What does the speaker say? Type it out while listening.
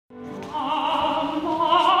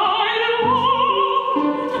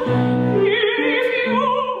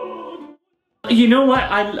You know what?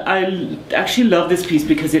 I actually love this piece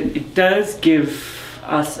because it does give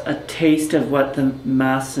us a taste of what the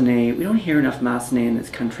Massenet. We don't hear enough Massenet in this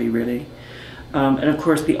country, really. And of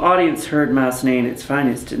course, the audience heard Massenet in its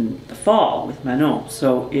finest in the fall with Manon.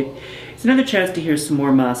 So it's another chance to hear some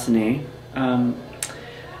more Massenet.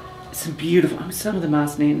 Some beautiful, some of the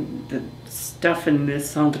Massenet, the stuff in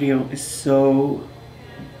this Cendrillon is so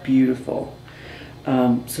beautiful.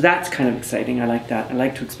 So that's kind of exciting. I like that. I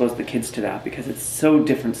like to expose the kids to that because it's so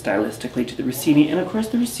different stylistically to the Rossini. And of course,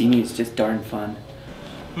 the Rossini is just darn fun.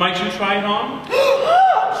 Might you try it on?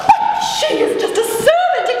 She is just a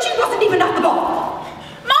servant and she wasn't even at the ball.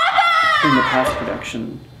 Mother! In the past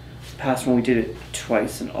production, when we did it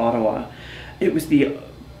twice in Ottawa, it was the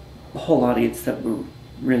whole audience that were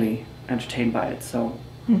really entertained by it. So,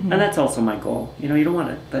 and that's also my goal. You know, you don't want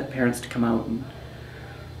to let parents to come out and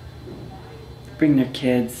bring their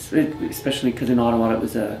kids, especially because in Ottawa it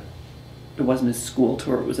wasn't a school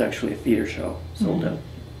tour, it was actually a theater show sold out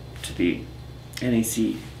to the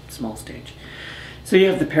NAC small stage. So you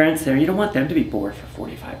have the parents there, you don't want them to be bored for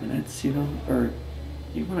 45 minutes, you know, or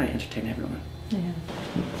you want to entertain everyone. Yeah.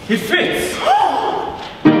 It fits!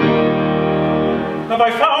 Have I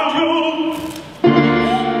found you?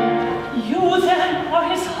 You then are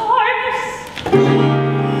his horse.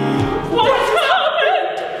 What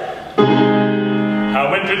happened?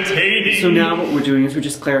 How entertaining! So now what we're doing is we're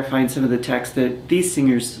just clarifying some of the text that these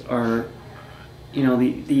singers are, you know,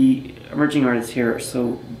 the emerging artists here are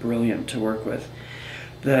so brilliant to work with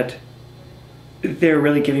that they're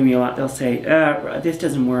really giving me a lot. They'll say, this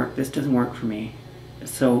doesn't work for me.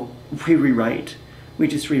 So we rewrite. We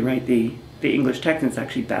just rewrite the English text and it's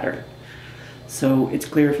actually better. So it's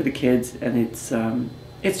clear for the kids and it's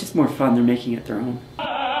just more fun. They're making it their own.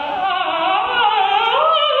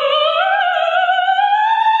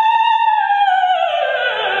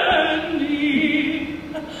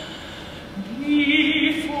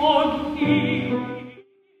 Forgive.